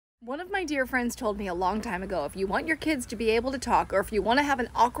One of my dear friends told me a long time ago, if you want your kids to be able to talk, or if you want to have an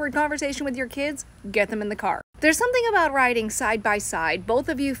awkward conversation with your kids, get them in the car. There's something about riding side by side, both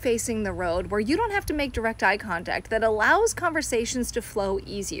of you facing the road, where you don't have to make direct eye contact, that allows conversations to flow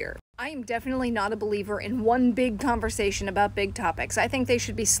easier. I am definitely not a believer in one big conversation about big topics. I think they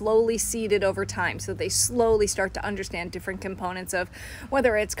should be slowly seeded over time so they slowly start to understand different components of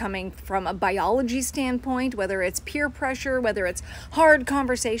whether it's coming from a biology standpoint, whether it's peer pressure, whether it's hard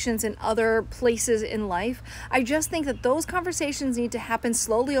conversations in other places in life. I just think that those conversations need to happen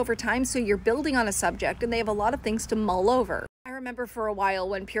slowly over time so you're building on a subject and they have a lot of things to mull over. I remember for a while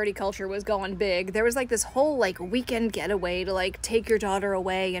when purity culture was going big, there was like this whole weekend getaway to take your daughter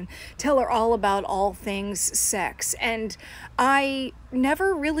away and tell her all about all things sex. And I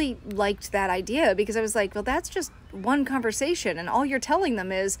never really liked that idea because I was like, well, that's just one conversation and all you're telling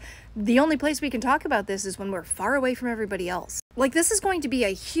them is the only place we can talk about this is when we're far away from everybody else. This is going to be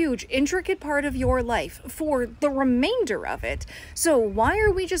a huge, intricate part of your life for the remainder of it. So why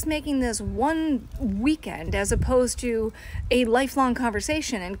are we just making this one weekend as opposed to a lifelong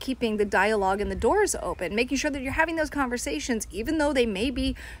conversation and keeping the dialogue and the doors open, making sure that you're having those conversations, even though they may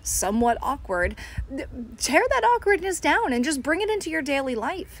be somewhat awkward? Tear that awkwardness down and just bring it into your daily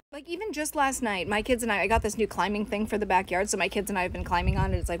life. Even just last night, my kids and I got this new climbing thing for the backyard. So my kids and I have been climbing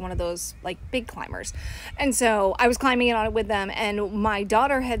on it. It's one of those big climbers. And so I was climbing on it with them, and my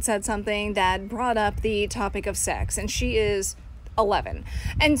daughter had said something that brought up the topic of sex, and she is 11.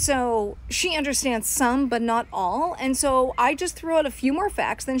 And so she understands some, but not all. And so I just threw out a few more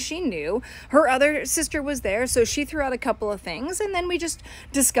facts than she knew. Her other sister was there, so she threw out a couple of things, and then we just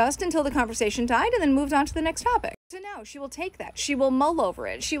discussed until the conversation died and then moved on to the next topic. So now she will take that, she will mull over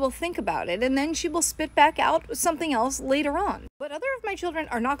it, she will think about it, and then she will spit back out something else later on. But other of my children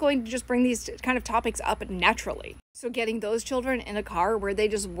are not going to just bring these kind of topics up naturally. So getting those children in a car where they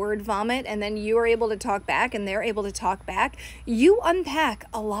just word vomit and then you are able to talk back and they're able to talk back, you unpack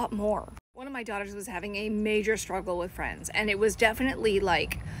a lot more. One of my daughters was having a major struggle with friends, and it was definitely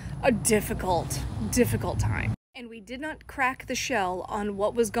a difficult time. And we did not crack the shell on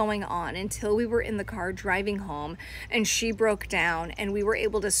what was going on until we were in the car driving home and she broke down and we were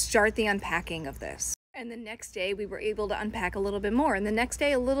able to start the unpacking of this. And the next day we were able to unpack a little bit more, and the next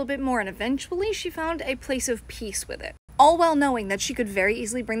day a little bit more, and eventually she found a place of peace with it. All while knowing that she could very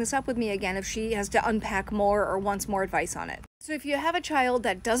easily bring this up with me again if she has to unpack more or wants more advice on it. So if you have a child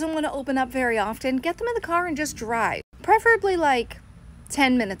that doesn't want to open up very often, get them in the car and just drive. Preferably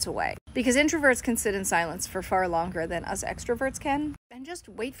 10 minutes away, because introverts can sit in silence for far longer than us extroverts can. And just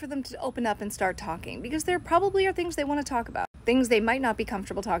wait for them to open up and start talking, because there probably are things they want to talk about, things they might not be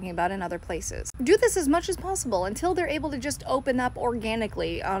comfortable talking about in other places. Do this as much as possible until they're able to just open up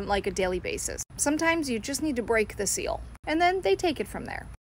organically on a daily basis. Sometimes you just need to break the seal, and then they take it from there.